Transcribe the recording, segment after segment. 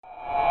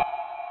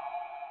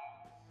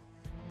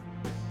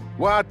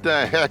What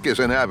the heck is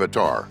an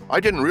avatar? I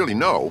didn't really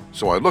know,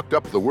 so I looked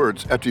up the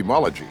word's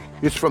etymology.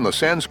 It's from the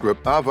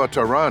Sanskrit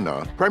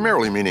avatarana,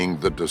 primarily meaning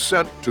the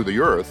descent to the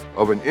earth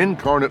of an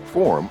incarnate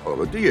form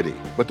of a deity.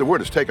 But the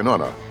word has taken on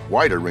a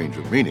wider range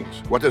of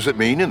meanings. What does it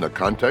mean in the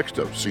context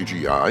of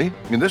CGI?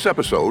 In this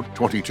episode,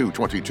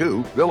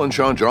 2222, Bill and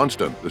Sean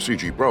Johnston, the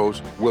CG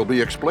Bros, will be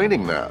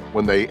explaining that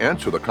when they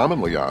answer the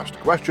commonly asked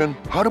question,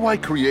 how do I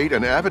create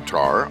an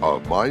avatar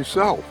of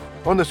myself?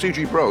 On the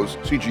CG Bros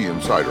CG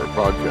Insider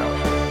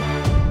Podcast.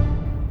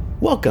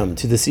 Welcome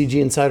to the CG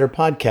Insider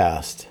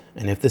Podcast.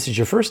 And if this is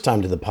your first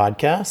time to the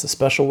podcast, a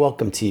special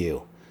welcome to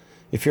you.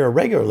 If you're a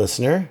regular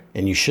listener,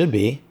 and you should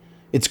be,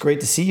 it's great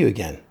to see you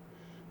again.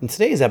 In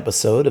today's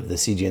episode of the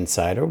CG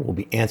Insider, we'll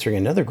be answering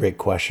another great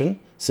question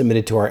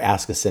submitted to our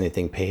Ask Us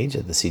Anything page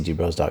at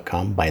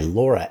thecgbros.com by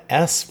Laura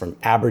S. from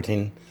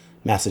Aberdeen,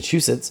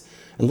 Massachusetts.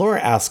 And Laura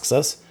asks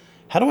us,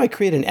 how do I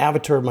create an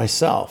avatar of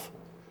myself?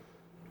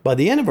 By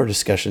the end of our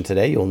discussion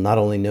today, you'll not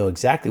only know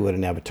exactly what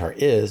an avatar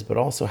is, but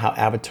also how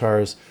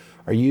avatars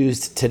are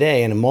used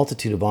today in a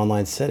multitude of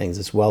online settings,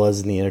 as well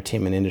as in the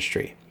entertainment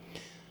industry.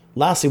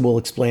 Lastly, we'll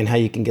explain how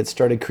you can get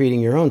started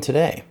creating your own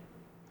today.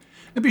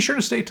 And be sure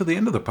to stay till the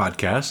end of the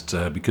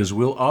podcast because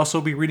we'll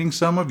also be reading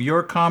some of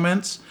your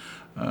comments.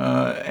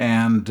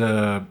 I'm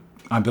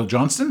Bill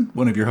Johnston,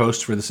 one of your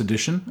hosts for this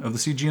edition of the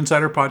CG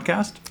Insider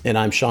Podcast. And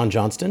I'm Sean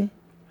Johnston.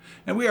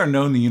 And we are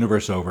known the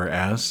universe over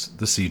as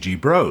the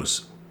CG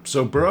Bros.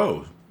 So,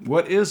 bro,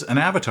 what is an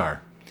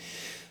avatar?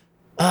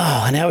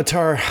 Oh, an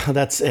avatar,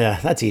 that's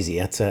easy.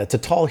 It's a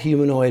tall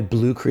humanoid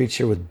blue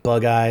creature with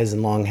bug eyes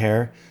and long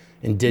hair,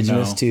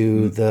 indigenous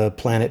to the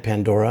planet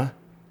Pandora.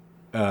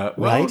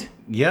 Right?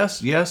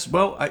 Yes.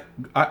 Well,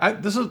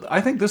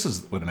 I think this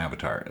is what an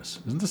avatar is.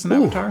 Isn't this an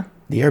avatar?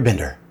 The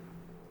Airbender.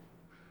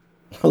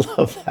 I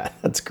love that.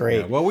 That's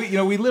great. Yeah, well,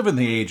 we live in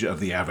the age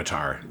of the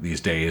avatar these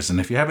days, and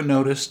if you haven't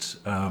noticed,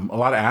 a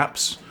lot of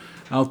apps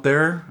out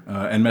there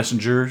and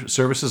messenger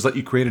services let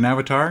you create an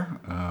avatar.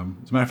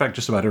 As a matter of fact,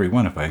 just about every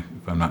one, if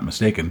I'm not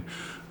mistaken.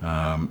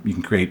 You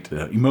can create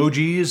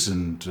emojis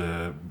and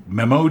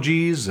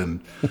memojis, and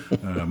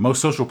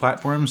most social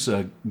platforms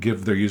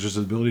give their users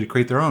the ability to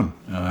create their own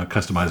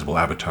customizable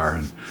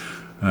avatar.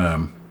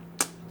 And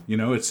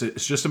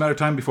it's just a matter of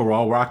time before we're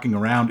all rocking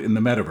around in the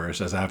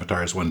metaverse as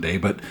avatars one day.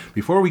 But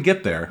before we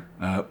get there,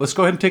 let's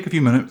go ahead and take a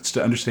few minutes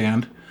to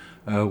understand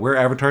where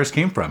avatars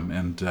came from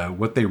and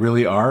what they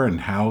really are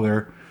and how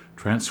they're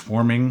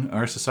transforming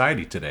our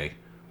society today.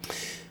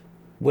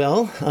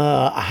 Well,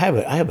 I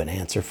have an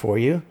answer for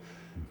you.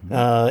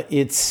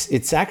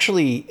 It's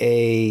actually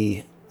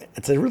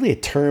really a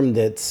term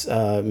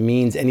that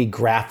means any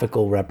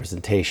graphical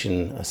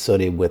representation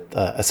associated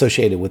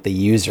with the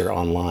user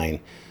online,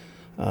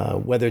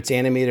 whether it's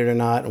animated or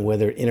not, and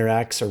whether it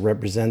interacts or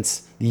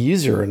represents the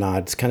user or not.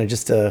 It's kind of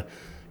just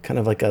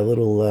like a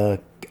little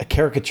a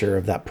caricature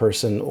of that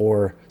person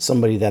or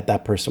somebody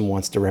that person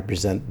wants to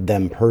represent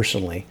them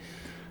personally.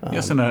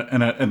 Yes, and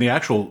the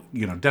actual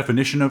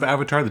definition of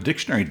avatar, the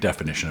dictionary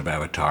definition of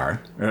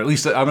avatar, or at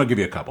least I'm going to give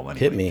you a couple anyway.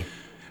 Hit me.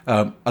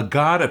 A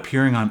god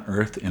appearing on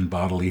Earth in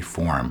bodily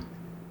form.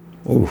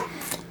 Ooh.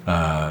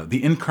 The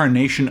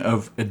incarnation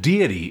of a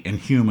deity in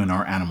human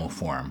or animal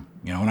form.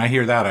 When I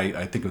hear that,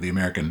 I think of the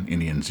American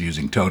Indians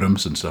using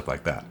totems and stuff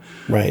like that.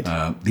 Right.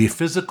 The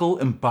physical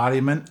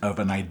embodiment of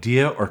an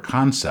idea or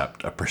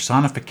concept, a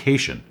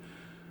personification.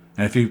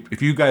 And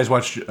if you guys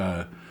watch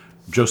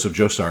Joseph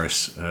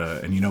Joestar's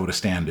and you know what a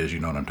stand is, you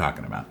know what I'm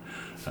talking about.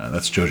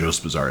 That's JoJo's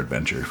Bizarre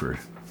Adventure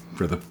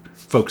for the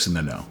folks in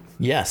the know.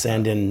 Yes,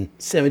 and in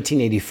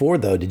 1784,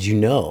 though, did you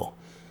know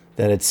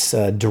that it's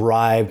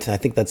derived, I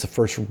think that's the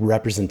first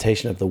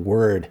representation of the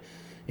word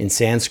in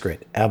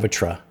Sanskrit,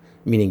 avatra,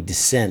 meaning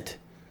descent.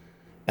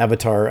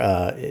 Avatar,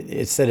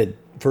 it said it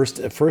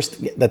first,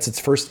 that's its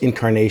first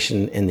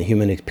incarnation in the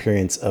human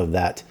experience of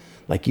that,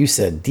 like you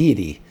said,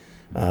 deity.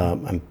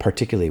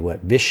 Particularly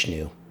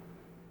Vishnu.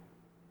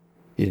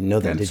 You didn't know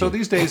that, did you? So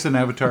these days, an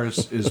avatar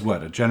is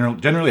what?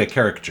 Generally a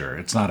caricature.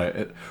 It's not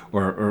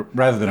or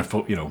rather than a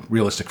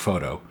realistic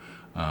photo.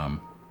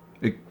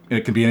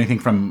 It can be anything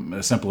from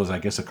as simple as, I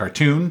guess, a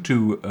cartoon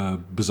to a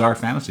bizarre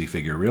fantasy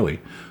figure, really.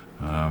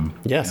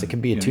 Yes, it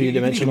could be a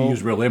two-dimensional. You can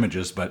use real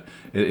images, but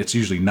it's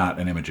usually not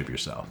an image of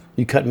yourself.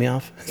 You cut me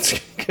off.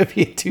 It could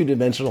be a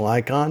two-dimensional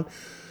icon,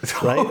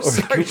 right? Oh,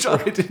 sorry, Sean,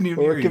 I didn't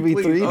even hear you. Or it could be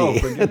 3D. Oh,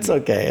 it's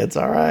okay. It's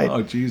all right.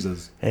 Oh,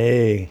 Jesus.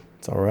 Hey,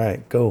 it's all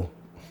right. Go.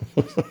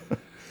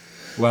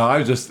 Well,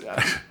 I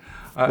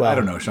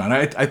don't know, Sean.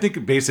 I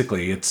think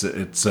basically it's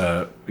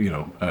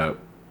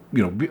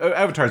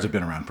avatars have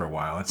been around for a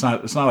while. It's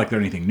not like they're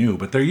anything new,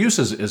 but their use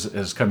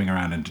is coming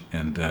around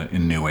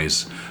in new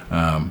ways.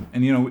 In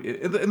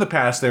the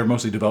past, they were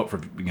mostly developed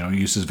for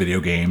use as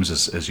video games,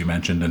 as you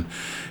mentioned,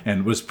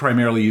 and was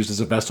primarily used as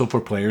a vessel for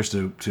players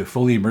to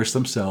fully immerse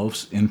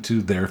themselves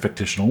into their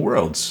fictional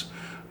worlds.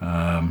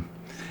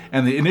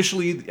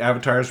 Initially, the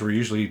avatars were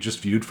usually just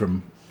viewed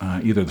from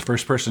either the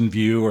first-person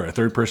view or a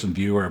third-person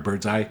view or a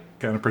bird's-eye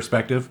kind of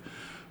perspective.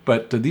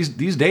 But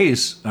these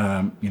days,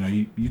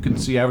 you can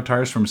see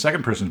avatars from a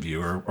second person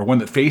view or one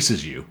that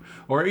faces you,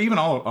 or even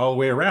all the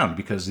way around,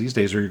 because these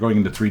days you're going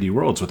into 3D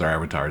worlds with our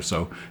avatars.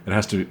 So it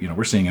has to,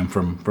 we're seeing them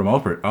from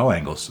all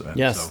angles.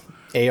 Yes.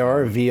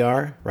 AR,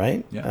 VR,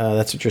 right? Yeah.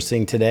 That's what you're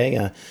seeing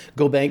today.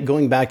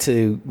 Going back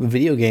to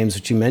video games,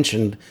 which you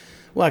mentioned.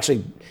 Well,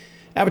 actually,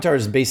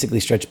 avatars basically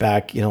stretch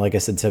back. Like I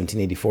said,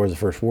 1784 is the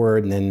first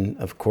word, and then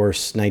of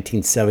course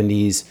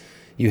 1970s.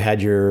 You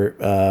had your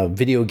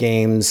video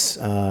games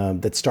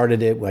that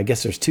started it. Well, I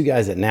guess there's two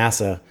guys at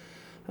NASA,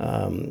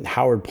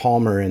 Howard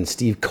Palmer and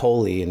Steve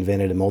Coley,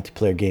 invented a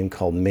multiplayer game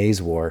called Maze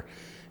War,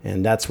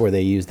 and that's where they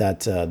used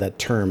that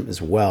term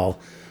as well.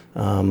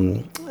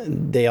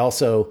 They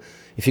also,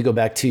 if you go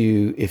back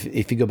to the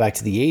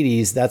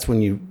 80s, that's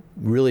when you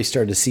really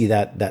started to see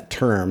that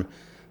term.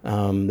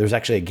 There's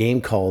actually a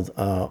game called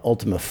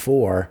Ultima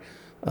 4,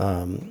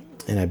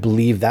 and I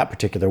believe that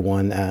particular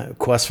one,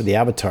 Quest for the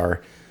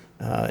Avatar.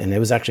 And it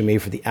was actually made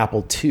for the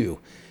Apple II.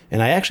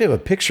 And I actually have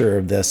a picture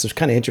of this. It's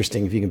kind of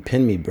interesting if you can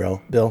pin me,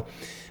 Bill.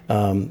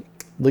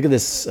 Look at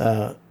this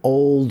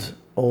old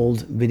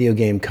video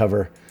game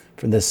cover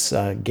for this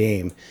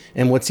game.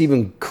 And what's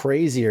even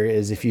crazier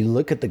is if you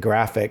look at the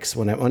graphics,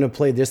 when I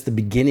played this, the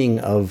beginning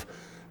of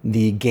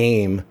the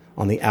game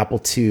on the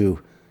Apple II,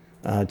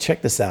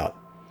 check this out.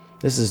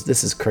 This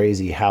is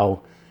crazy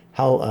how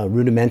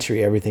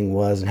rudimentary everything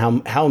was,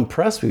 and how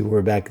impressed we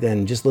were back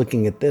then just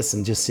looking at this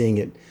and just seeing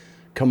it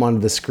come onto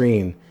the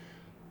screen.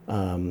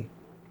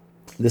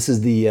 This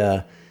is the,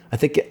 I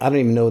don't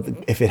even know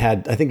if it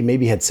had, I think it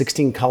maybe had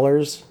 16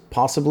 colors,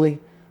 possibly.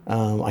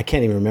 I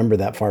can't even remember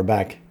that far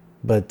back.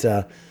 But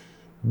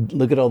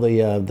look at all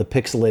the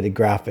pixelated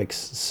graphics.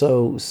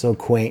 So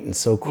quaint and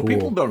so cool. Well,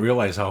 people don't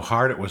realize how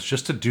hard it was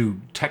just to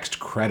do text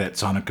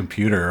credits on a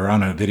computer or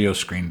on a video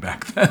screen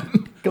back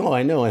then. Oh,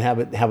 I know, and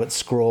have it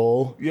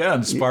scroll. Yeah,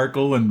 and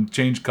sparkle and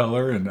change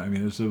color, and I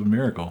mean, it's a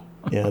miracle.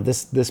 Yeah,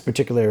 this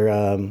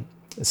particular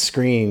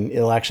screen,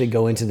 it'll actually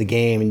go into the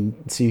game, and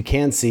so you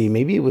can see,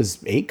 maybe it was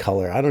 8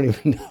 color, I don't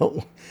even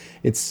know.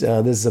 It's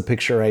this is a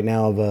picture right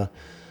now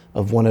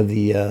of one of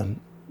the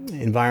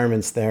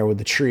environments there with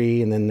the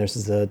tree, and then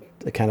there's a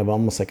kind of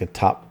almost like a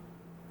top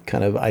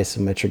kind of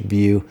isometric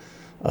view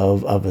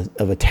of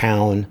a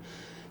town,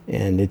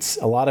 and it's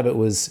a lot of it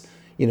was,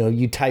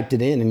 you typed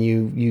it in and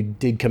you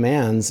did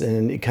commands,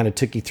 and it kind of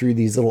took you through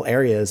these little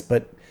areas.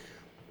 But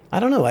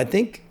I don't know, I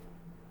think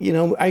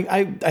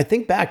I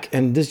think back,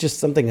 and this is just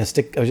something I was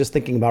just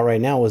thinking about right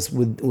now, was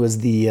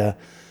the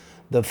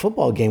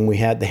football game we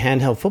had, the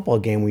handheld football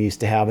game we used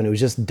to have, and it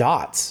was just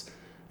dots,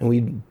 and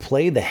we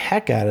played the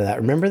heck out of that.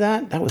 Remember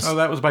that? That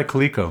was by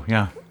Coleco.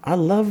 Yeah, I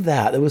love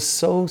that. It was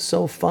so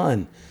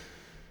fun.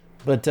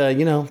 But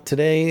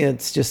today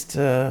it's just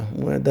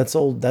that's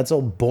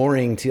old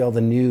boring to all the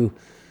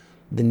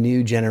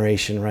new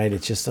generation, right?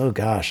 It's just, oh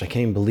gosh, I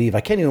can't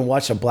even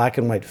watch a black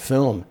and white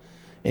film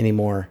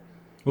anymore.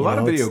 Well, a lot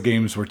of video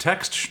games were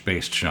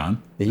text-based,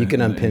 Sean. Yeah, you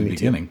can unpin me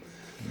beginning.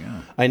 Too.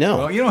 Yeah. I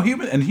know. Well,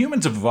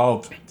 humans have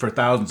evolved for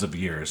thousands of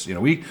years.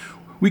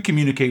 We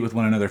communicate with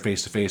one another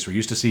face to face. We're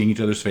used to seeing each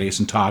other's face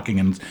and talking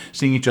and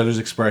seeing each other's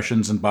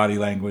expressions and body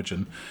language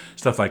and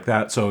stuff like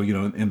that. So,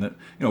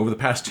 over the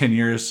past 10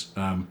 years,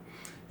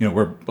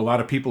 where a lot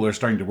of people are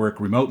starting to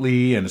work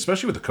remotely, and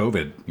especially with the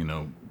COVID,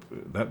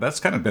 that's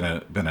kind of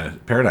been a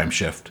paradigm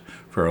shift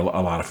for a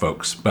lot of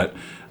folks. But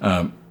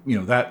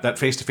that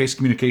face-to-face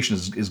communication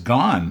is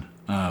gone.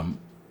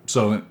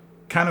 So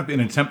kind of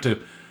in an attempt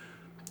to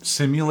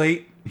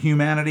simulate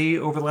humanity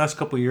over the last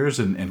couple of years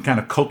and kind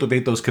of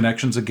cultivate those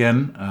connections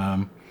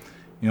again,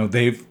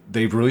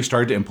 they've really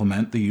started to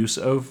implement the use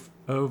of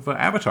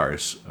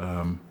avatars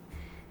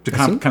to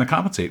kind of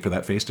compensate for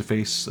that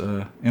face-to-face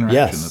interaction.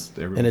 Yes,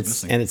 that everyone's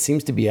missing. And it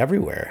seems to be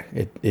everywhere.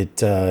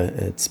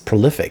 It's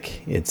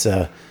prolific.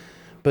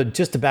 But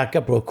just to back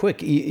up real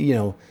quick,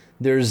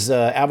 there's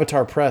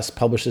Avatar Press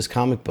publishes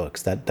comic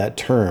books. That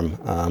term.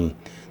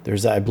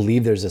 I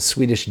believe there's a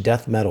Swedish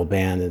death metal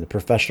band and a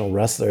professional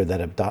wrestler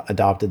that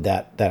adopted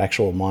that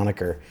actual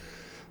moniker.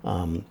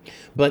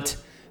 But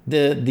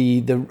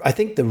I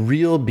think the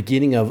real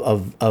beginning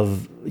of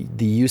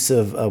the use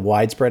of a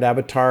widespread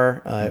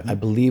avatar, I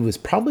believe, was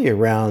probably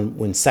around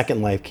when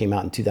Second Life came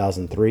out in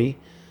 2003.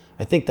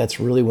 I think that's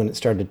really when it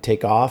started to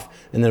take off.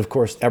 And then, of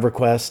course,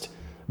 EverQuest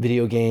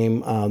video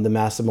game, the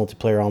massive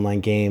multiplayer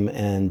online game,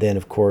 and then,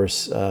 of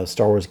course,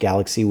 Star Wars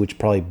Galaxy, which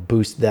probably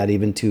boosted that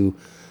even to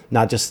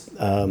not just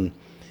to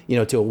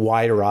a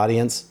wider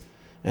audience.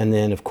 And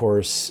then, of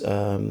course,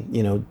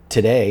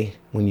 today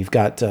when you've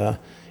got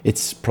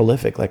it's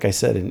prolific, like I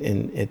said,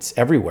 and it's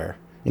everywhere,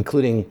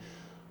 including,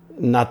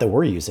 not that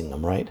we're using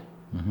them, right?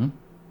 Mm-hmm.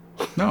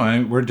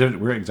 No, we're doing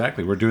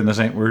the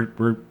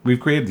same. We've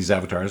created these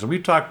avatars, and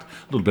we've talked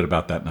a little bit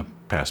about that in the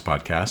past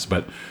podcast.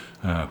 But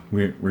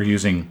we're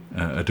using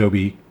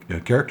Adobe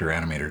Character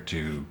Animator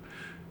to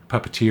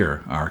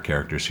puppeteer our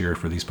characters here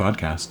for these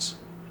podcasts.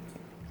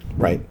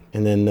 Right,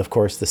 and then of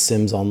course The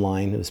Sims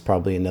Online was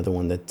probably another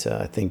one that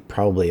I think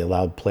probably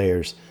allowed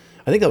players.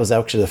 I think that was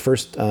actually the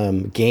first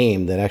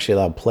game that actually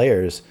allowed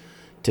players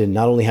to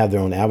not only have their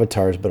own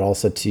avatars, but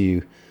also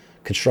to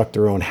construct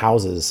their own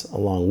houses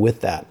along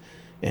with that,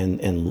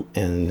 and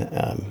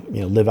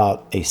live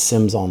out a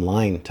Sims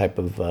Online type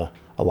of a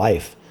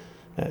life.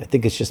 I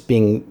think it's just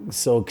being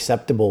so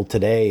acceptable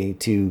today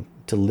to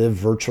live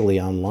virtually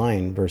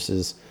online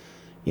versus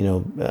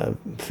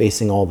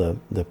facing all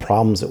the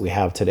problems that we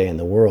have today in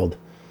the world.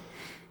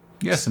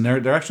 Yes, and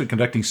they're actually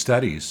conducting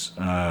studies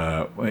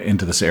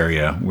into this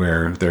area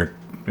where they're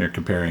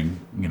comparing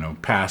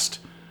past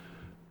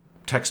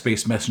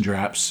text-based messenger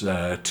apps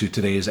to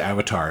today's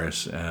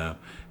avatars, and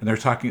they're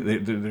talking.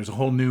 There's a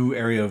whole new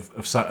area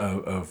of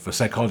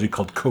psychology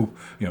called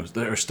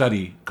the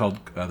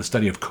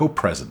study of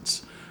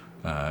co-presence.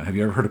 Have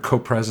you ever heard of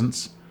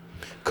co-presence?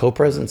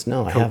 Co-presence?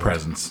 No, I haven't.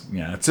 Co-presence.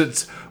 Yeah,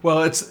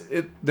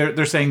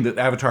 they're saying that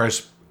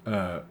avatars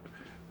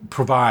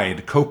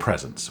provide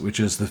co-presence, which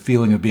is the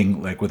feeling of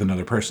being like with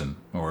another person,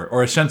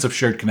 or a sense of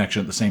shared connection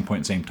at the same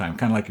point, same time.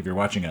 Kind of like if you're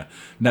watching a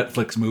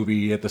Netflix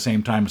movie at the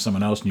same time as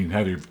someone else, and you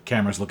have your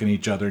cameras looking at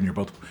each other, and you're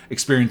both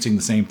experiencing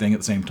the same thing at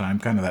the same time.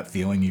 Kind of that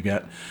feeling you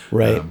get,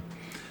 right?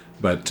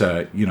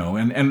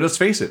 And let's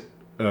face it,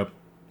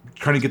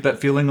 trying to get that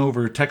feeling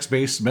over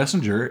text-based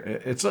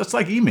messenger, it's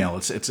like email.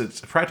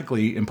 It's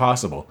practically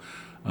impossible.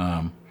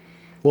 And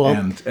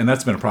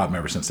that's been a problem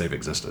ever since they've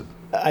existed.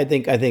 I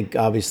think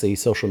obviously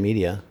social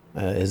media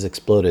has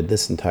exploded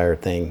this entire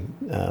thing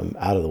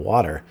out of the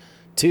water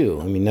too.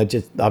 I mean, not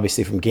just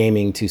obviously from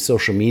gaming to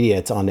social media,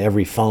 it's on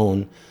every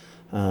phone.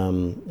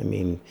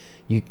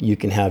 You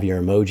can have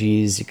your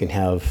emojis, you can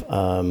have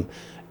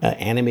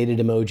animated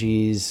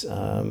emojis.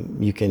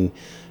 You can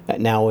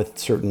now with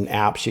certain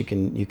apps,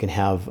 you can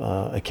have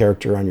a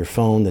character on your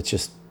phone that's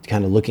just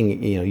kind of looking at,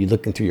 you're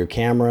looking through your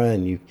camera,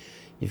 and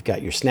you've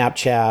got your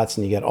Snapchats,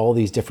 and you got all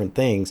these different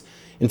things.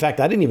 In fact,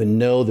 I didn't even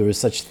know there was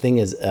such thing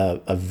as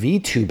a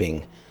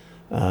VTubing,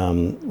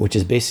 which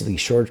is basically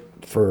short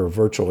for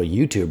virtual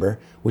YouTuber,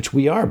 which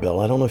we are, Bill.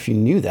 I don't know if you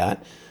knew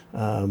that,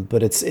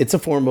 but it's a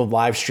form of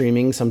live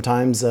streaming,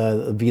 sometimes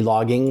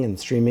vlogging and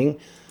streaming,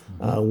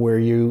 where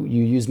you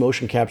use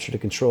motion capture to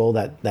control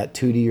that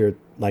 2D or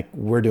like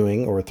we're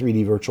doing, or a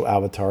 3D virtual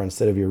avatar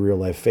instead of your real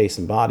life face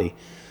and body.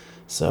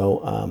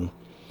 So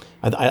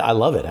I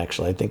love it,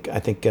 actually. I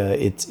think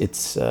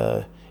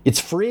it's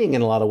freeing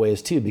in a lot of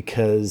ways too,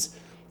 because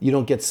you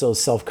don't get so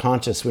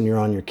self-conscious when you're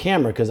on your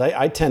camera. Because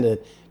I tend to,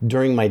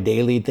 during my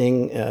daily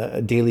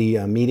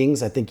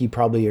meetings, I think you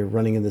probably are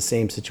running in the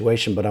same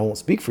situation, but I won't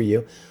speak for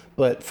you.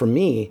 But for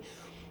me,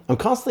 I'm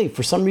constantly,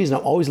 for some reason,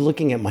 I'm always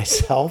looking at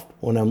myself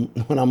when I'm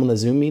on the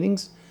Zoom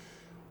meetings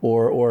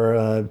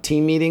or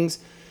team meetings.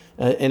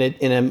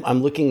 And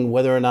I'm looking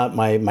whether or not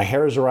my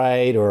hair is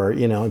right, or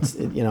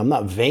I'm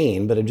not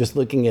vain, but I'm just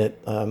looking at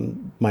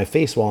my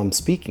face while I'm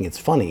speaking. It's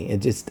funny.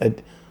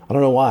 I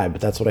don't know why,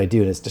 but that's what I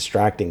do, and it's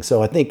distracting.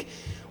 So I think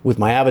with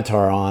my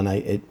avatar on,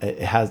 it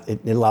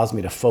allows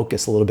me to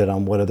focus a little bit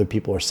on what other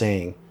people are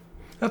saying.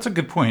 That's a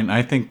good point.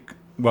 I think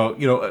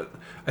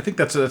I think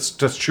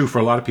that's true for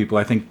a lot of people.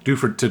 I think due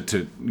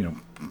to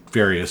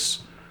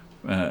various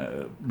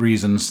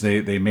reasons,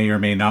 they may or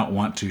may not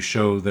want to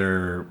show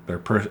their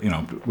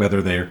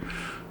whether they're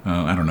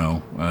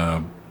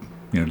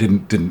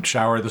didn't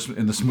shower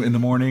in the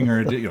morning, or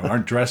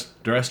aren't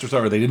dressed or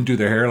so, or they didn't do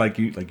their hair like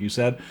you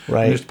said,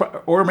 right?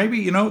 Or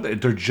maybe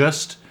they're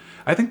just.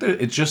 I think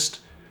that it's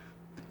just,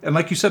 and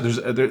like you said,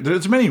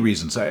 there's many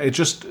reasons. It's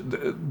just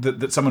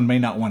that someone may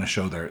not want to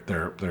show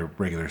their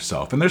regular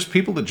self, and there's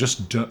people that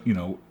just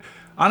don't.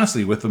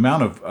 Honestly, with the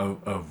amount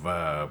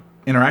of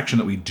interaction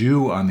that we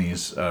do on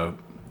these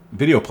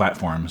video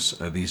platforms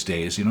these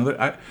days,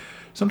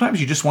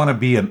 sometimes you just want to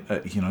be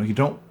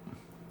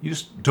you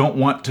just don't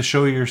want to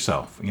show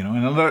yourself,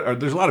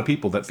 and there's a lot of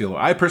people that feel.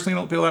 I personally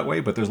don't feel that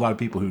way, but there's a lot of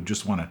people who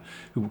just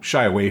who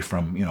shy away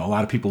from a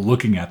lot of people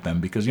looking at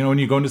them, because when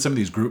you go into some of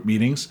these group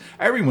meetings,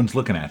 everyone's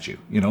looking at you.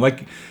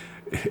 Like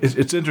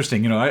it's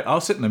interesting.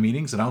 I'll sit in the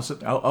meetings and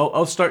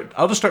I'll just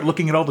start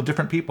looking at all the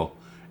different people.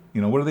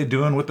 What are they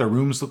doing? What their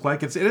rooms look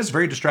like? It is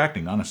very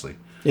distracting, honestly.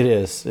 It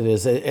is,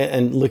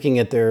 and looking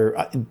at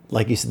their,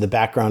 like you said, the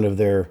background of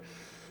their.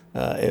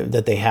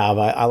 That they have.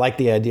 I like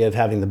the idea of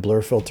having the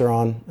blur filter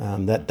on.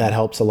 That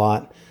helps a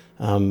lot.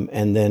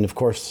 And then, of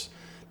course,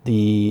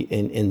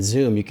 in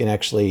Zoom, you can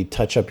actually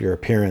touch up your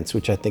appearance,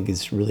 which I think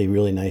is really,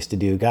 really nice to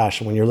do.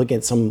 Gosh, when you're looking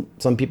at some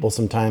people,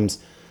 sometimes,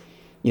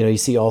 you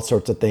see all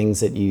sorts of things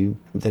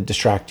that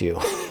distract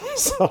you.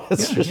 So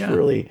it's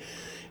really,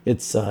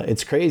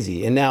 it's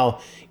crazy. And now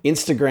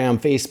Instagram,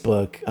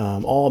 Facebook,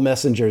 all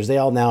messengers, they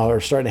all now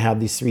are starting to have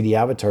these 3D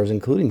avatars,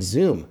 including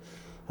Zoom.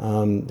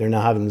 They're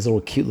now having these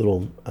cute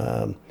little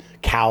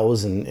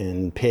cows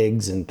and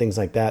pigs and things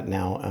like that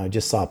now. I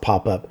just saw it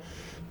pop up.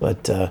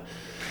 But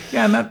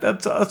and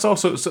that's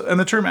also, and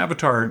the term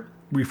avatar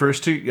refers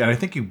to, and I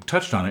think you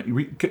touched on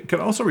it, can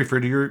also refer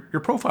to your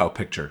profile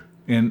picture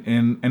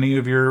in any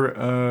of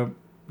your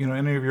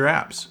any of your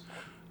apps.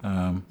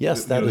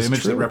 Yes, that is the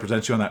image true. that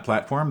represents you on that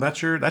platform.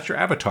 That's your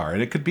avatar,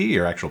 and it could be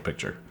your actual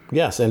picture.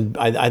 Yes, and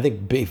I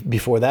think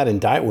before that,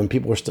 when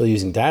people were still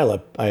using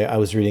dial-up, I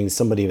was reading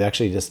somebody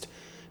actually just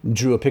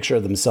drew a picture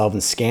of themselves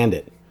and scanned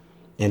it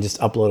and just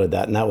uploaded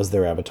that, and that was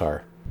their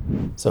avatar.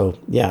 So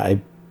yeah,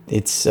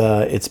 it's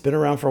been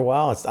around for a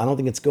while. I don't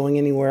think it's going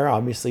anywhere.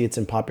 Obviously, it's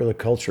in popular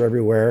culture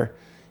everywhere.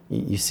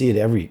 You see it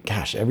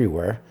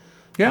everywhere.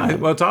 Yeah,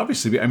 well, it's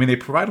obviously, I mean, they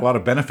provide a lot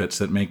of benefits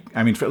that make,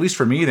 I mean, at least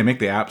for me, they make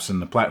the apps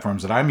and the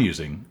platforms that I'm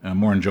using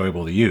more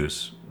enjoyable to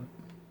use.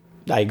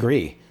 I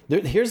agree.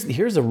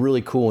 Here's a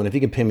really cool one. If you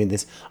can pin me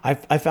this, I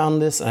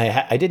found this.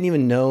 I didn't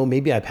even know.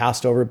 Maybe I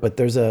passed over it, but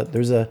there's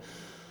a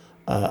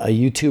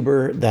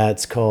YouTuber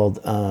that's called.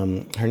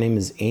 Her name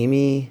is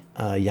Amy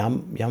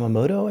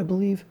Yamamoto, I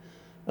believe.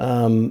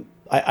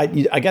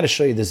 I got to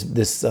show you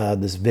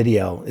this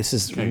video. This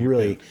is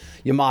really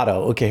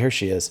Yamato. Okay, here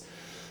she is.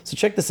 So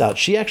check this out.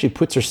 She actually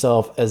puts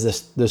herself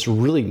as this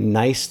really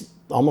nice,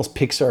 almost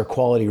Pixar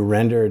quality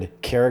rendered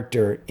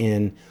character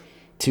into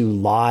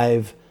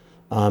live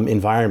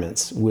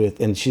environments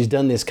and she's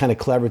done this kind of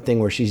clever thing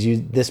where she's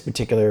used this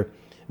particular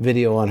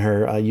video on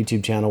her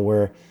YouTube channel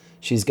where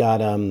she's got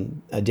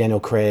Daniel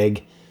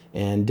Craig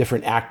and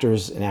different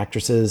actors and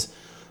actresses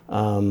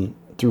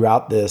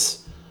throughout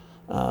this.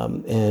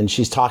 And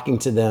she's talking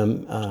to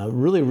them,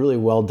 really, really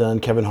well done.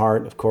 Kevin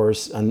Hart, of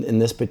course, in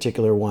this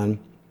particular one.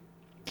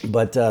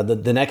 But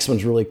the next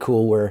one's really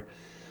cool where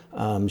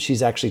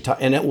she's actually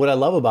and what I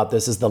love about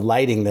this is the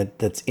lighting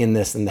that's in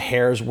this, and the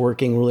hair's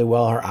working really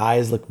well. Her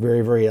eyes look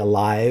very, very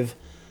alive,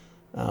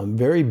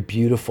 very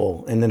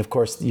beautiful. And then, of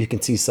course, you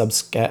can see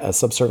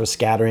subsurface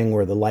scattering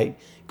where the light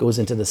goes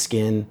into the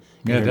skin.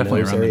 Yeah,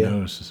 definitely around the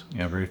nose.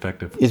 Yeah, very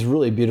effective. It's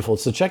really beautiful.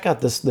 So check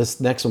out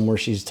this next one where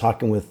she's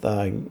talking with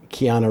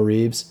Keanu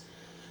Reeves,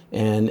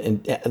 and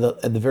at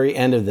the very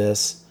end of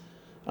this.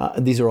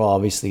 These are all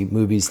obviously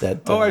movies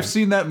that... I've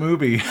seen that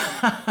movie.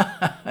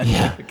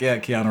 Yeah,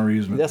 Keanu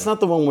Reeves. That's not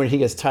the one where he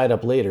gets tied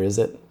up later, is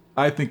it?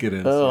 I think it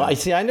is. Oh, yeah. I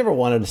see. I never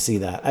wanted to see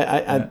that.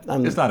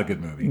 It's not a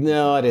good movie.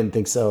 No, I didn't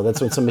think so.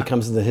 That's when somebody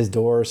comes to his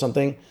door or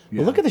something. Yeah.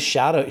 But look at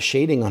the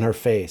shading on her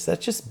face.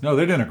 That's just... No,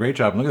 they're doing a great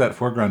job. Look at that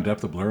foreground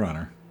depth of blur on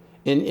her.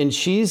 And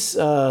she's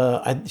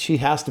she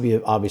has to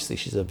be, obviously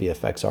she's a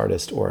VFX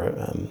artist or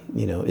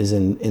is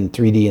in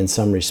 3D in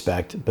some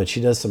respect, but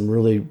she does some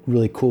really,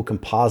 really cool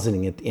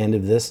compositing at the end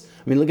of this.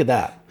 I mean, look at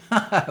that.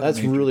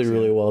 That's really,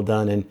 really well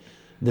done. And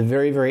the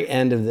very, very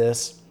end of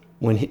this,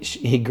 when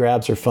he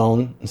grabs her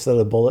phone instead of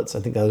the bullets, I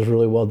think that was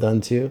really well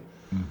done too.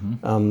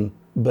 Mm-hmm.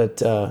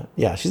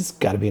 But she's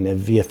got to be a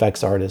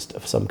VFX artist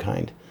of some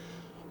kind.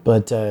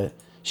 But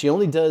she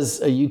only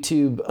does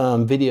YouTube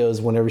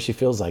videos whenever she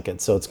feels like it,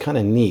 so it's kind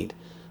of neat.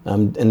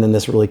 And then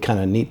this really kind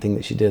of neat thing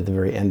that she did at the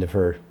very end of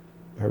her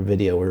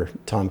video where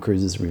Tom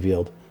Cruise is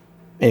revealed.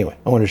 Anyway,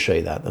 I wanted to show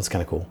you that. That's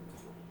kind of cool.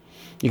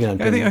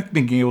 I think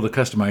being able to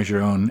customize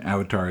your own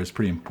avatar is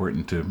pretty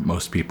important to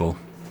most people,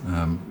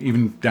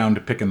 even down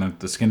to picking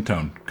the skin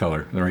tone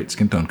color, the right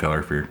skin tone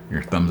color for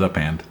your thumbs up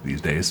hand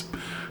these days.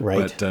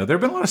 Right. But there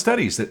have been a lot of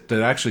studies that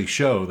actually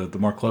show that the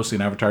more closely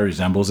an avatar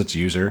resembles its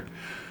user,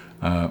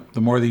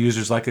 the more the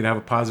user's likely to have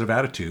a positive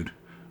attitude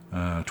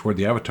toward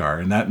the avatar,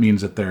 and that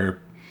means that they're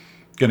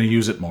going to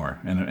use it more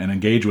and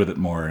engage with it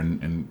more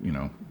and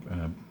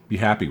be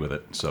happy with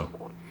it.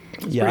 So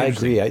yeah, I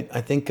agree.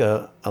 I think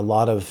a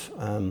lot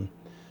of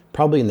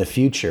probably in the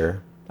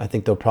future, I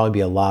think there'll probably be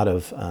a lot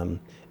of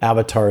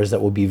avatars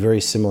that will be very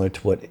similar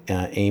to what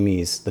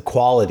the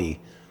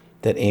quality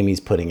that Amy's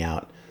putting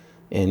out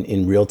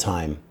in real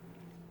time.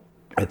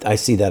 I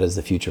see that as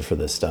the future for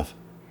this stuff.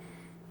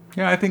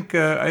 Yeah, I think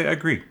I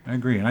agree.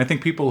 And I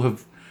think people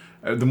have,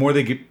 the more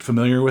they get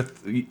familiar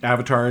with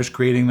avatars,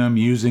 creating them,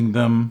 using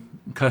them,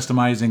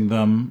 customizing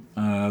them,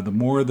 the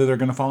more that they're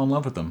going to fall in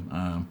love with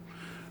them.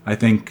 I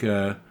think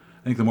the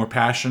more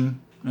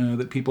passion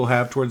that people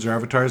have towards their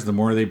avatars, the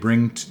more they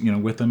bring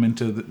with them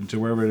into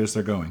wherever it is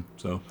they're going.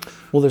 So,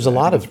 well, there's a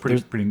lot of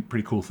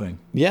pretty cool thing.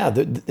 Yeah,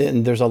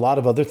 and there's a lot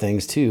of other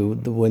things too.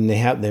 When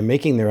they're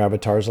making their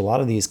avatars, a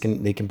lot of these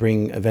they can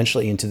bring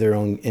eventually into their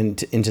own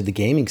into the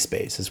gaming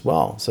space as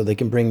well. So they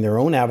can bring their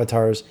own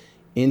avatars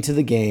into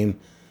the game,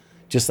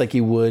 just like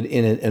you would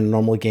in a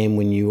normal game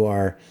when you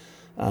are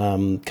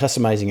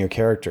customizing your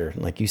character,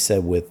 like you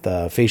said, with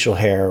facial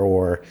hair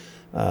or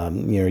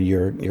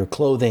your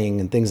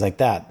clothing and things like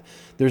that.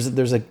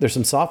 There's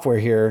some software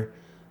here.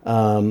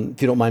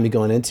 If you don't mind me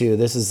going into,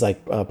 this is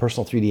like a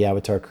personal 3D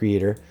avatar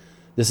creator.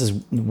 This is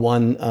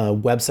one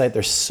website.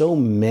 There's so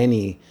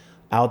many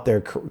out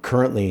there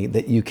currently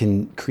that you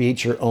can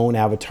create your own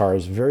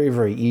avatars very,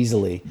 very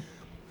easily.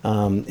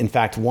 In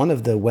fact, one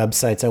of the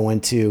websites I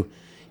went to,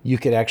 you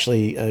could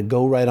actually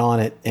go right on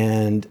it,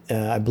 and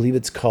I believe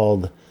it's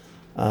called,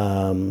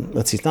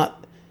 let's see, it's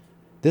not,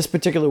 this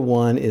particular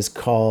one is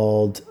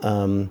called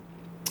Wolf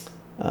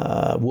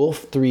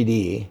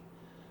 3D.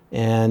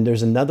 And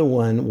there's another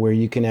one where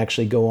you can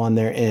actually go on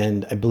there,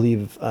 and I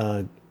believe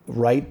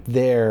right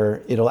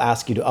there, it'll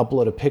ask you to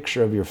upload a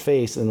picture of your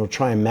face, and it'll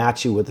try and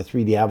match you with a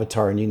 3D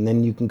avatar, and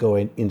then you can go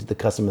into the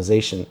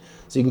customization.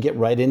 So you can get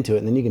right into it,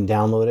 and then you can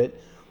download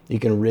it, you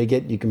can rig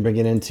it, you can bring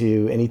it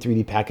into any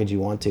 3D package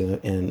you want to,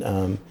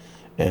 and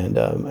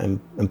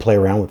and play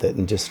around with it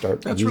and just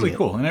start. That's using really it.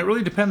 cool, and it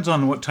really depends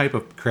on what type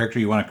of character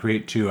you want to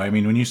create too. I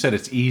mean, when you said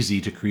it's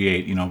easy to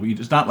create,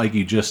 it's not like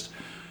you just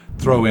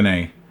throw in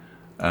a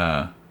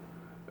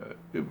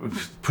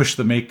push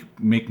the make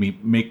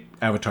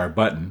avatar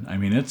button. I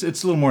mean, it's a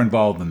little more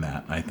involved than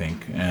that, I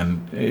think.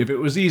 And if it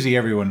was easy,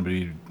 everyone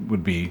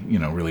would be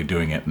really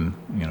doing it. And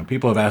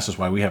people have asked us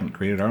why we haven't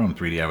created our own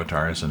 3D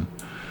avatars, and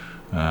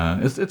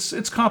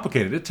it's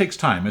complicated. It takes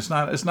time. It's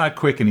not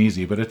quick and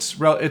easy, but it's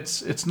not. It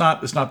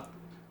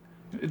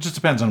just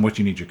depends on what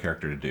you need your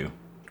character to do.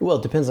 Well,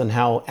 it depends on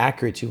how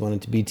accurate you want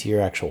it to be to your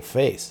actual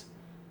face.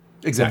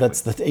 Exactly. So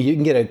that's the thing. You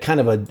can get a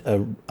kind of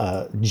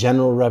a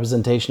general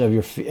representation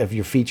of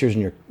your features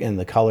and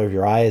the color of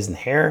your eyes and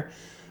hair,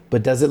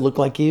 but does it look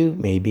like you?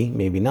 Maybe,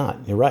 maybe not.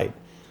 You're right.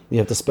 You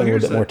have to spend a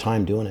little bit more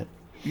time doing it.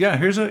 Yeah,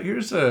 here's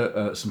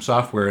some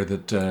software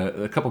that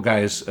a couple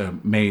guys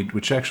made,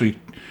 which actually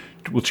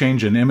will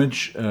change an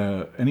image,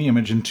 any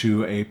image,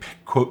 into a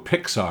quote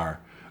Pixar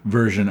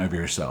version of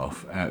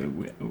yourself,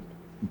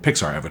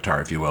 Pixar avatar,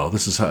 if you will.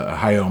 This is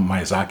Hayao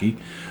Miyazaki.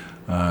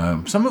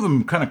 Some of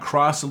them kind of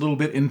cross a little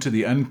bit into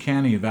the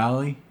uncanny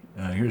valley.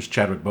 Here's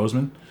Chadwick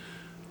Boseman.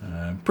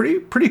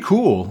 Pretty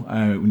cool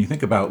when you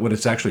think about what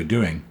it's actually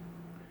doing.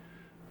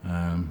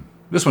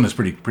 This one is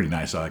pretty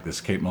nice. I like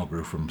this. Kate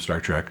Mulgrew from Star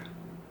Trek.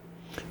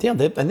 Yeah,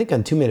 I think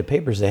on 2 Minute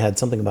Papers they had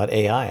something about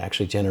AI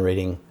actually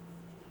generating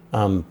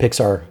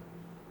Pixar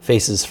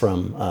faces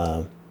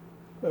from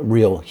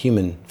real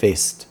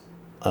human-faced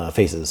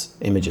faces,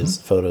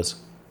 images, photos.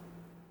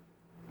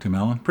 Tim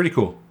Allen, pretty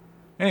cool.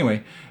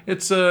 Anyway,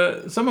 it's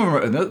some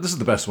of them. This is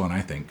the best one,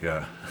 I think. She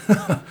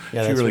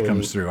really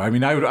comes through. I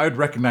mean, I would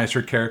recognize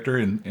her character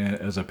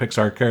as a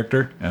Pixar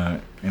character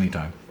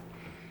anytime.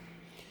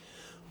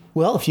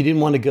 Well, if you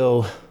didn't want to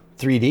go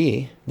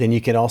 3D, then you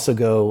could also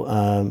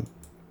go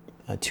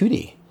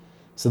 2D.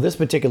 So this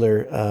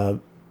particular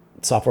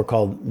software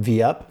called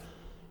VUp,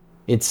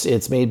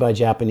 it's made by a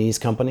Japanese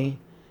company,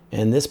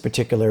 and this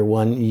particular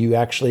one you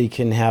actually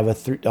can have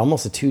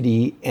almost a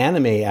 2D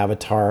anime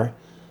avatar.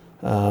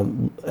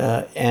 And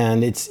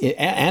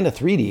a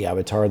 3D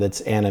avatar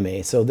that's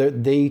anime. So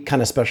they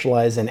kind of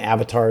specialize in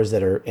avatars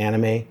that are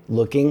anime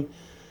looking.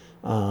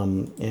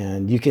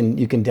 And you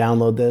can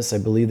download this. I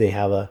believe they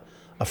have a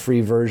free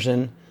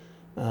version.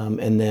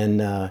 And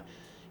then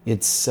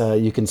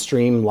you can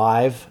stream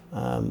live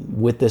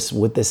with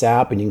this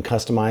app, and you can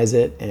customize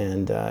it.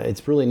 And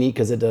it's really neat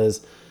because it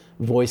does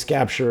voice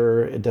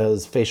capture, it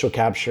does facial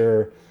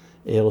capture.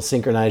 It'll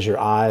synchronize your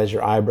eyes,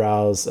 your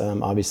eyebrows,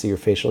 obviously your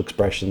facial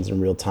expressions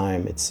in real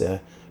time. It's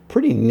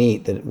pretty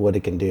neat what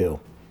it can do.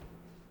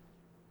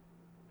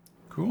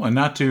 Cool, and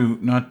not to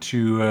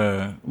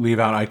leave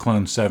out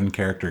iClone 7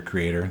 Character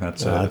Creator.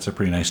 That's a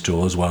pretty nice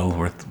tool as well.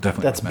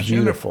 That's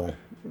beautiful.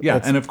 Yeah,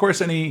 and of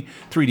course, any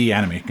 3D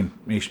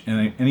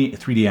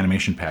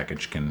animation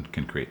package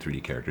can create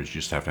 3D characters. You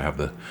just have to have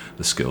the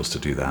skills to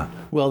do that.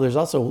 Well, there's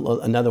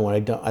also another one. I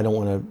don't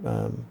want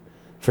to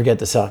forget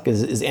to suck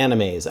is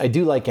animes. I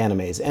do like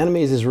animes.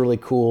 Animes is really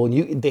cool.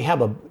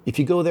 If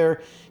you go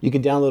there, you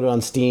can download it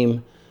on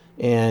Steam,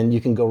 and you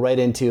can go right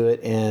into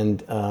it,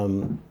 and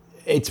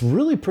it's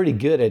really pretty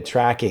good at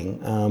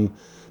tracking.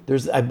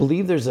 I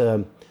believe there's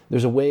a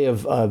way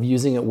of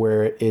using it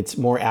where it's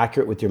more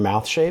accurate with your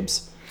mouth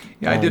shapes.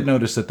 Yeah, I did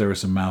notice that there were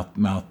some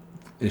mouth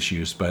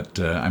issues, but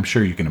I'm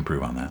sure you can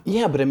improve on that.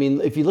 Yeah, but I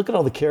mean, if you look at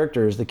all the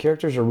characters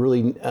are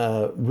really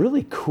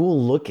really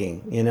cool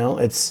looking.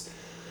 It's.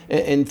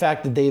 In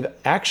fact, they've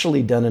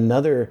actually done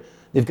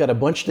they've got a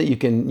bunch that you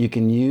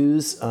can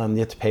use. You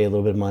have to pay a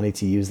little bit of money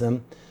to use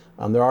them.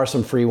 There are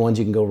some free ones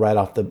you can go right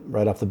off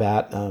the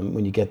bat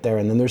when you get there.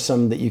 And then there's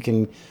some that you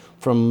can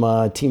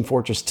from Team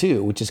Fortress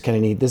 2, which is kind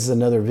of neat. This is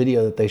another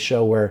video that they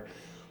show where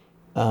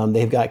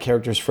they've got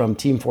characters from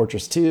Team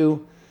Fortress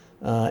 2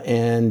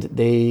 and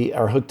they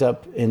are hooked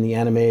up in the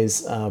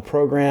Anime's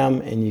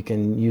program, and you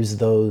can use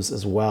those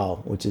as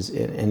well,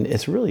 and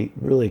it's really,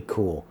 really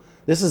cool.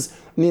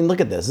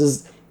 Look at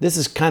this. This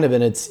is kind of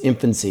in its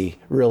infancy,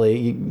 really.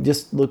 You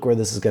just look where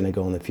this is going to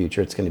go in the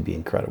future. It's going to be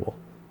incredible.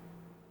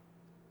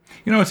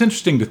 It's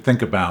interesting to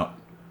think about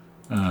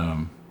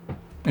and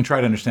try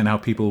to understand how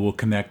people will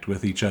connect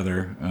with each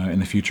other in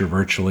the future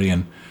virtually,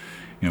 and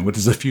what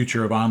does the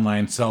future of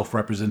online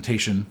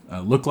self-representation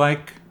look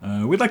like?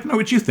 We'd like to know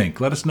what you think.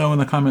 Let us know in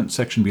the comment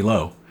section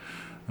below.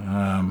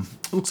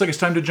 It looks like it's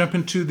time to jump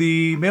into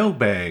the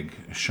mailbag,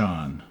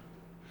 Sean.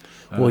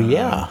 Well,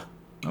 yeah.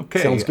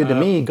 Okay. Sounds good to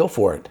me. Go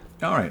for it.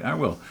 All right, I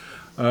will.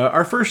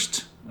 Our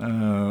first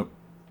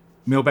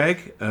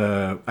mailbag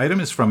item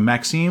is from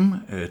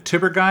Maxime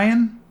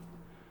Tibergayan.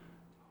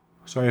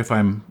 Sorry if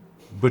I'm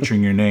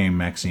butchering your name,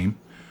 Maxime.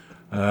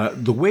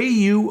 The way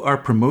you are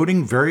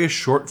promoting various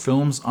short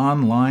films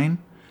online,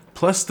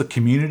 plus the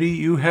community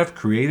you have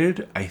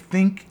created, I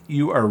think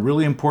you are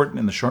really important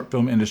in the short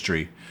film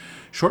industry.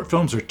 Short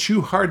films are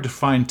too hard to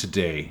find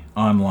today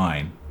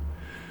online.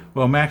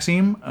 Well,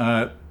 Maxime,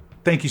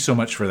 thank you so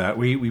much for that.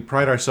 We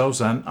pride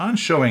ourselves on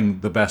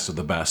showing the best of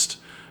the best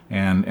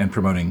and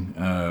promoting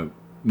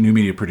new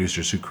media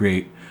producers who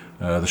create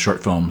the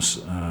short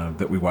films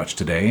that we watch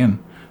today.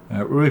 And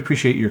really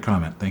appreciate your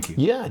comment. Thank you.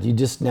 Yeah,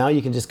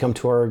 you can just come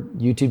to our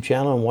YouTube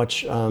channel and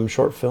watch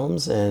short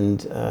films,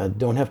 and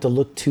don't have to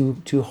look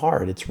too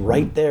hard. It's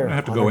right there. You don't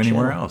have to go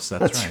anywhere else.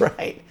 That's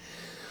right.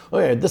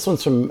 Okay, this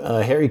one's from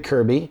Harry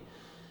Kirby.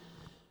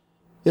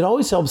 It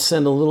always helps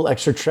send a little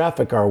extra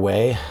traffic our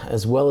way,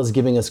 as well as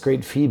giving us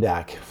great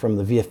feedback from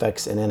the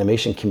VFX and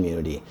animation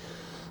community.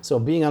 So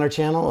being on our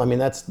channel, I mean,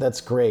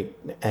 that's great,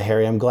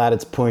 Harry. I'm glad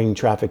it's pointing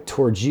traffic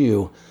towards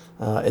you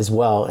as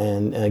well.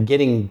 And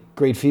getting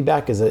great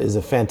feedback is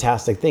a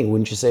fantastic thing,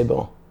 wouldn't you say,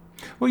 Bill?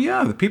 Well,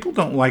 yeah, the people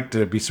don't like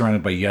to be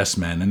surrounded by yes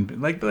men,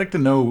 and like to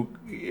know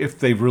if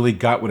they've really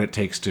got what it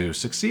takes to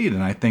succeed.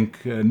 And I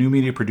think new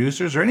media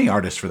producers, or any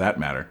artist for that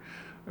matter,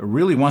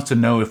 really wants to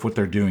know if what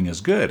they're doing is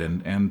good,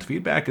 and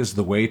feedback is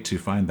the way to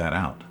find that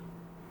out.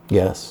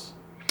 Yes.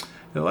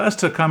 The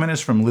last comment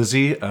is from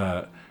Lizzie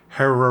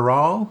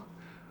Heraral.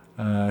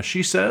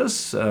 She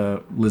says,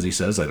 Lizzie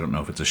says, I don't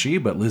know if it's a she,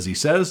 but Lizzie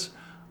says,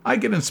 I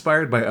get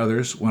inspired by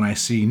others when I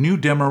see new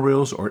demo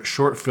reels or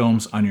short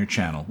films on your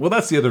channel. Well,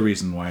 that's the other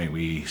reason why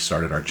we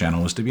started our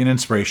channel, was to be an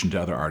inspiration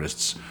to other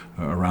artists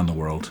around the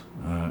world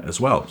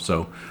as well.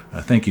 So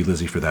thank you,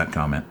 Lizzie, for that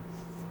comment.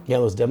 Yeah,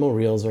 those demo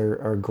reels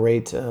are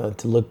great to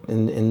look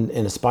and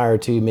aspire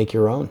to make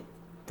your own,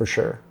 for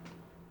sure.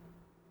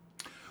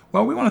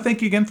 Well, we want to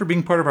thank you again for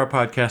being part of our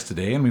podcast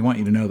today, and we want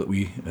you to know that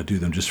we do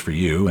them just for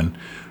you. And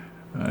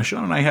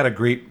Sean and I had a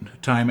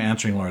great time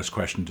answering Laura's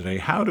question today.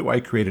 How do I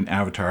create an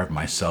avatar of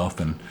myself?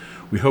 And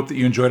we hope that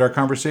you enjoyed our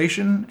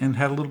conversation and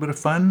had a little bit of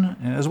fun,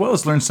 as well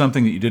as learned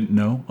something that you didn't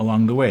know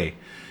along the way.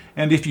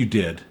 And if you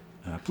did,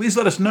 please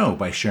let us know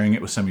by sharing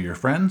it with some of your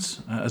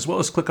friends, as well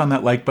as click on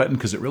that like button,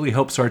 because it really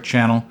helps our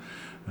channel.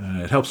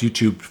 It helps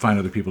YouTube find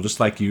other people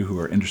just like you who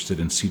are interested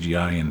in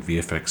CGI and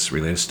VFX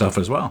related stuff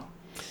as well.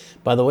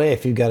 By the way,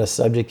 if you've got a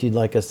subject you'd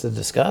like us to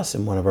discuss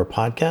in one of our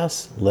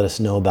podcasts, let us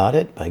know about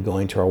it by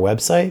going to our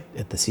website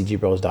at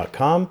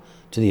thecgbros.com,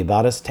 to the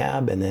About Us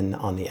tab, and then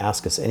on the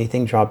Ask Us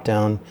Anything drop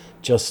down,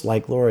 just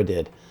like Laura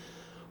did.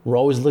 We're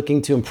always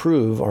looking to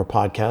improve our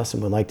podcast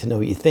and would like to know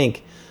what you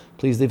think.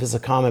 Please leave us a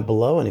comment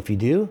below, and if you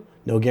do,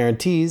 no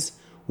guarantees,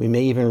 we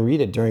may even read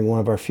it during one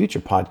of our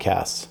future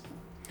podcasts.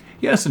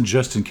 Yes, and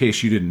just in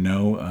case you didn't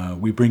know,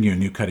 we bring you a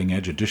new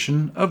cutting-edge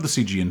edition of the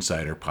CG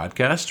Insider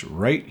podcast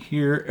right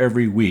here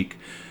every week,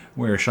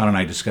 where Sean and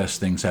I discuss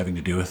things having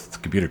to do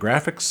with computer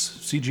graphics,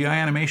 CGI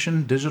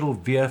animation, digital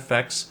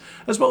VFX,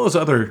 as well as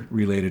other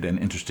related and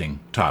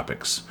interesting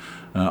topics.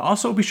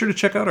 Also, be sure to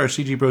check out our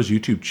CG Bros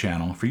YouTube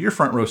channel for your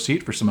front row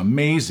seat for some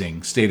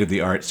amazing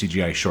state-of-the-art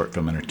CGI short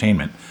film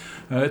entertainment.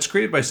 It's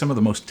created by some of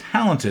the most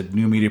talented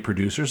new media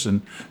producers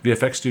and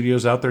VFX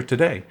studios out there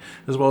today,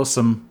 as well as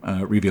some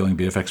revealing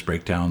VFX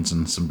breakdowns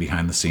and some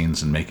behind the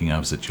scenes and making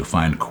ofs that you'll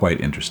find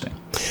quite interesting.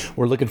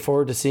 We're looking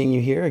forward to seeing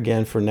you here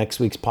again for next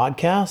week's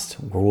podcast,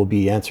 where we'll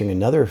be answering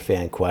another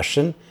fan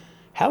question.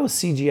 How is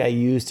CGI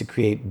used to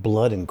create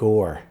blood and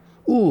gore?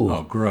 Ooh.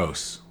 Oh,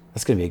 gross.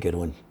 That's going to be a good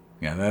one.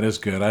 Yeah, that is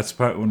good. That's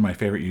probably one of my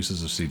favorite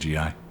uses of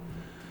CGI.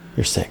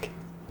 You're sick.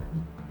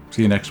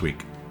 See you next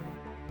week.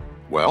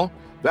 Well,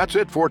 that's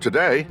it for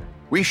today.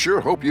 We sure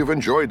hope you've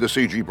enjoyed the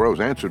CG Bros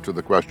answer to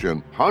the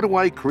question, how do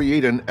I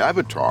create an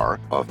avatar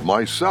of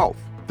myself?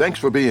 Thanks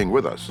for being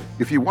with us.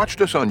 If you watched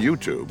us on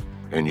YouTube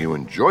and you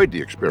enjoyed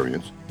the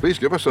experience, please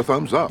give us a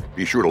thumbs up.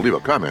 Be sure to leave a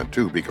comment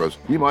too, because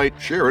we might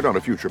share it on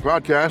a future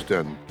podcast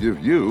and give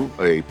you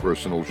a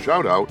personal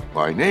shout out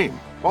by name.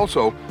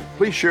 Also,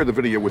 please share the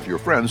video with your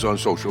friends on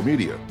social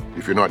media.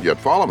 If you're not yet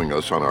following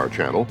us on our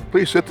channel,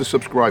 please hit the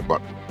subscribe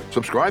button.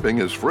 Subscribing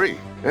is free,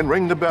 and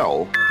ring the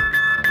bell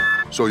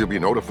so you'll be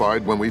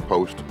notified when we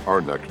post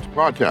our next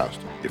podcast.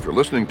 If you're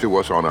listening to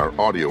us on our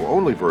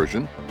audio-only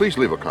version, please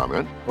leave a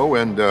comment. Oh,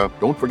 and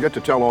don't forget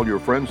to tell all your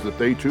friends that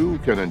they too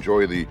can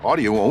enjoy the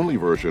audio-only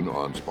version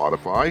on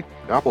Spotify,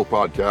 Apple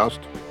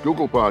Podcast,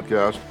 Google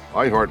Podcast,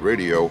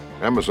 iHeartRadio,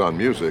 Amazon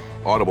Music,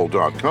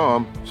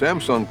 Audible.com,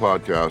 Samsung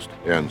Podcast,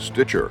 and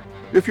Stitcher.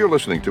 If you're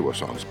listening to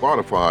us on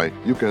Spotify,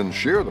 you can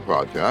share the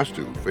podcast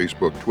to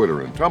Facebook,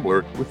 Twitter, and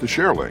Tumblr with the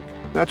share link.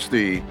 That's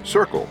the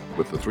circle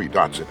with the 3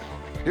 dots in it.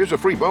 Here's a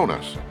free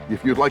bonus.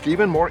 If you'd like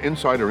even more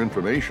insider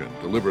information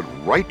delivered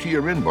right to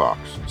your inbox,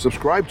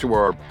 subscribe to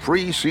our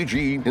free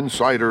CG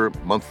Insider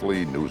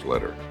monthly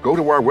newsletter. Go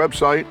to our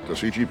website,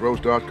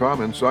 thecgbros.com,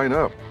 and sign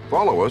up.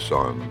 Follow us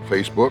on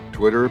Facebook,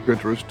 Twitter,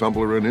 Pinterest,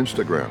 Tumblr, and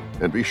Instagram.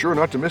 And be sure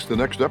not to miss the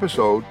next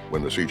episode,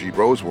 when the CG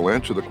Bros will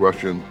answer the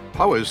question,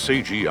 how is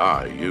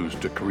CGI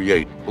used to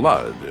create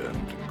blood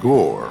and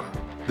gore?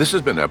 This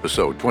has been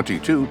episode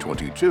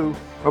 2222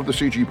 of the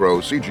CG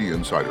Bros CG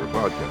Insider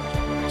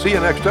podcast. See you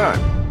next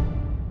time.